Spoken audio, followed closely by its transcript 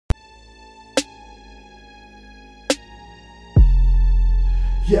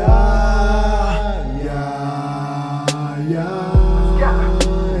Yeah, yeah, yeah, yeah,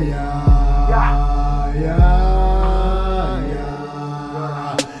 yeah,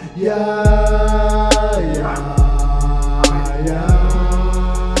 yeah,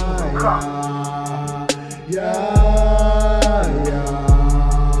 yeah,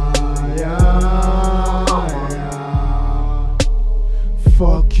 yeah.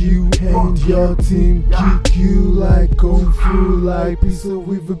 Fuck you and your team, kick you like kung fu, like pizza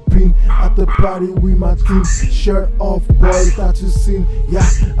with a pin at the party with my team. Shirt off, boy, that you seen. Yeah,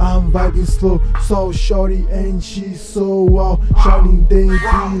 I'm vibing slow, so shawty and she's so wow. Shining they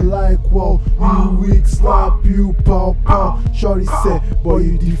be like wow, you weak slap you pow pow. Shawty said, boy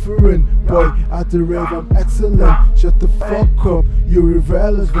you different, boy at the rave I'm excellent. Shut the fuck up, you're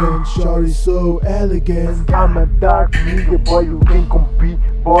irrelevant. Shawty so elegant. I'm a dark nigga, boy you can't compete.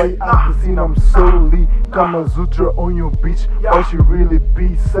 Boy, at the scene I'm so lit. Kama Sutra on your beach. Boy, she really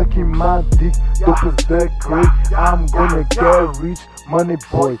be sucking my dick. Dopest that great. I'm gonna get rich. Money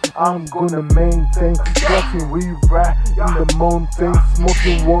boy, I'm gonna maintain. Flexing we ride in the mountains.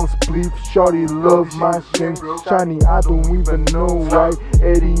 Smoking one spliff. Shawty love my shame. Shiny, I don't even know why.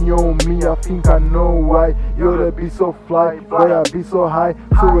 Eddie on me, I think I know why. Yota be so fly, boy I be so high.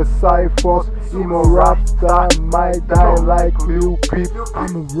 Suicide force, emo rockstar. Might die like LIL Peep.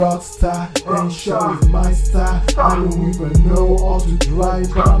 I'm a rockstar and shawty's my style. I don't even know how to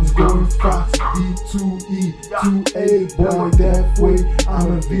drive, but I'm going fast. E2E, 2A, boy that way.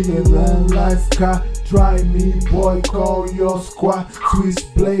 I'm a villain like squa. Try me, boy, call your squa.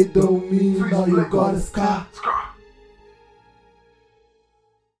 Twist blade on me, now you got a scar.